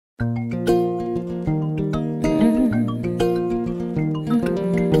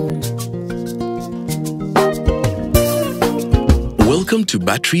to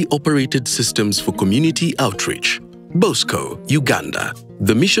battery-operated systems for community outreach. Bosco, Uganda.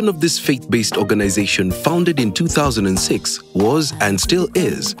 The mission of this faith-based organization, founded in 2006, was and still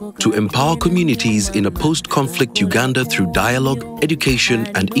is to empower communities in a post-conflict Uganda through dialogue, education,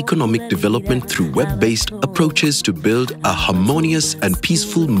 and economic development through web-based approaches to build a harmonious and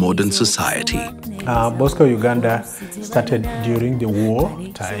peaceful modern society. Bosco Uganda started during the war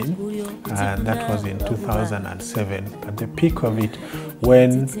time, and that was in 2007. At the peak of it,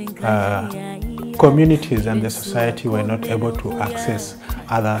 when communities and the society were not able to access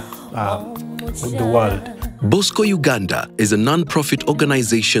the world. Bosco Uganda is a non-profit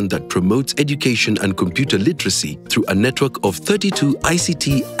organization that promotes education and computer literacy through a network of 32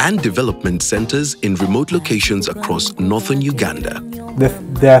 ICT and development centers in remote locations across northern Uganda.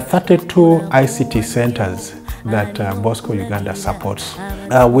 There are 32 ICT centers that Bosco Uganda supports.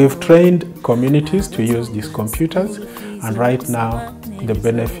 We've trained communities to use these computers, and right now the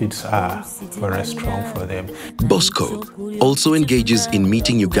benefits are very strong for them. Bosco also engages in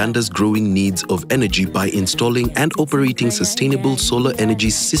meeting Uganda's growing needs of energy by installing and operating sustainable solar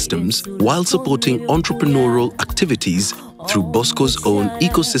energy systems while supporting entrepreneurial activities through Bosco's own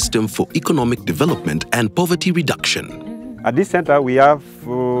ecosystem for economic development and poverty reduction. At this center we have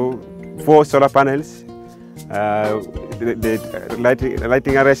 4 solar panels, the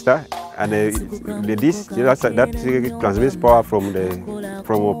lighting arrestor, and the dish that transmits power from a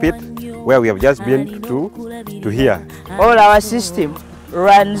pit where we have just been to here. All our system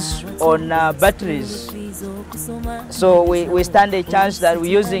runs on batteries, so we stand a chance that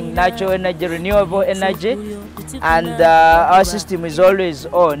we're using natural energy, renewable energy, and our system is always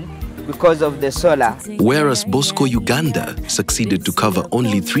on because of the solar. Whereas Bosco Uganda succeeded to cover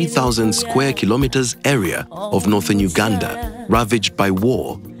only 3,000 square kilometers area of northern Uganda ravaged by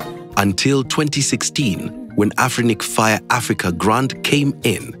war, until 2016, when Afrinic Fire Africa grant came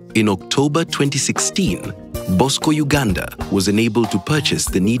in October 2016, Bosco Uganda was enabled to purchase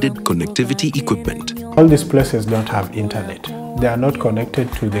the needed connectivity equipment. All these places don't have internet. They are not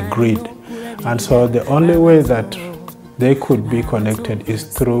connected to the grid. And so the only way that they could be connected is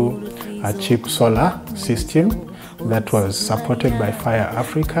through a cheap solar system that was supported by Fire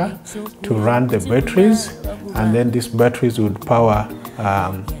Africa to run the batteries, and then these batteries would power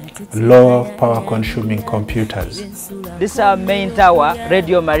low power consuming computers. This is our main tower,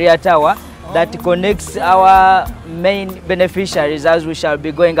 Radio Maria Tower, that connects our main beneficiaries as we shall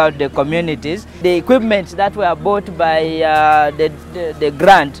be going out to the communities. The equipment that were bought by the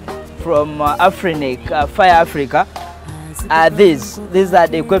grant from Afrinic Fire Africa are these. These are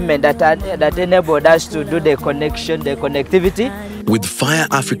the equipment that enabled us to do the connection, the connectivity. With Fire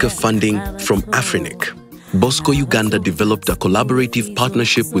Africa funding from Afrinic, Bosco Uganda developed a collaborative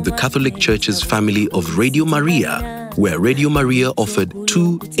partnership with the Catholic Church's family of Radio Maria, where Radio Maria offered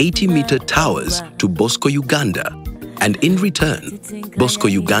 2 80-meter towers to Bosco Uganda, and in return, Bosco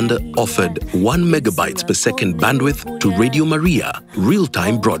Uganda offered 1 megabytes per second bandwidth to Radio Maria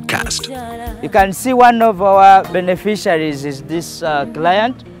real-time broadcast. You can see one of our beneficiaries is this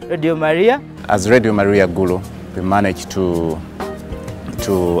client, Radio Maria. As Radio Maria Gulu, we managed to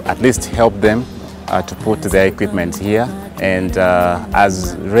at least help them to put their equipment here, and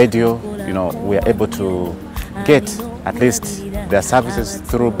as radio, we are able to get at least their services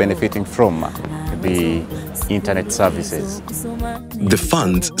through benefiting from the internet services. The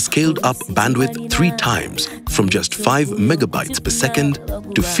funds scaled up bandwidth 3 times, from just 5 megabytes per second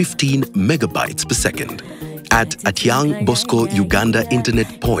to 15 megabytes per second. At Atyang Bosco Uganda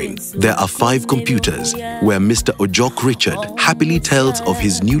Internet Point, there are 5 computers where Mr. Ojok Richard happily tells of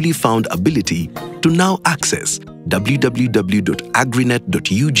his newly found ability to now access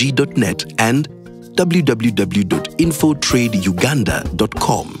www.agrinet.ug.net and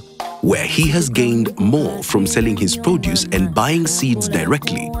www.infotradeuganda.com, where he has gained more from selling his produce and buying seeds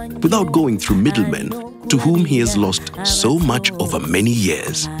directly without going through middlemen to whom he has lost so much over many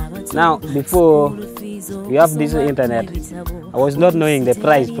years. Now, before we have this internet, I was not knowing the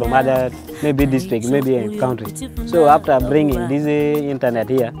price from other, maybe district, maybe a country. So after bringing this internet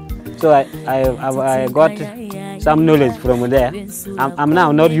here, so I got some knowledge from there. I'm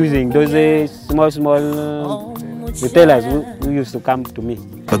now not using those small retailers who used to come to me.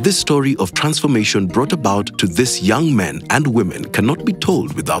 But this story of transformation brought about to this young men and women cannot be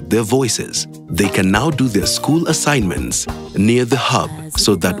told without their voices. They can now do their school assignments near the hub,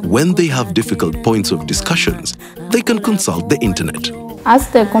 so that when they have difficult points of discussions, they can consult the internet. As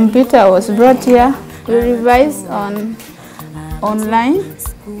the computer was brought here, we revised online.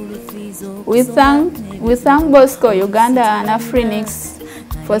 We thank Bosco Uganda and Afrinics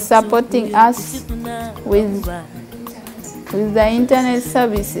for supporting us with with the internet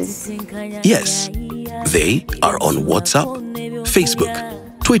services. Yes, they are on WhatsApp, Facebook,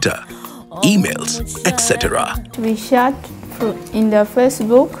 Twitter, emails, etc. We chat in the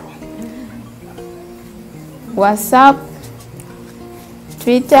Facebook, WhatsApp,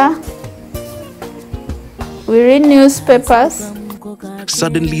 Twitter. We read newspapers.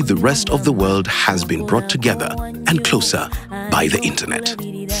 Suddenly, the rest of the world has been brought together and closer by the internet.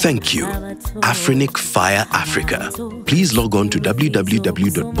 Thank you, Afrinic Fire Africa. Please log on to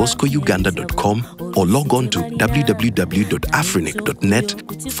www.boscouganda.com or log on to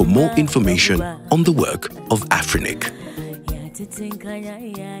www.afrinic.net for more information on the work of Afrinic.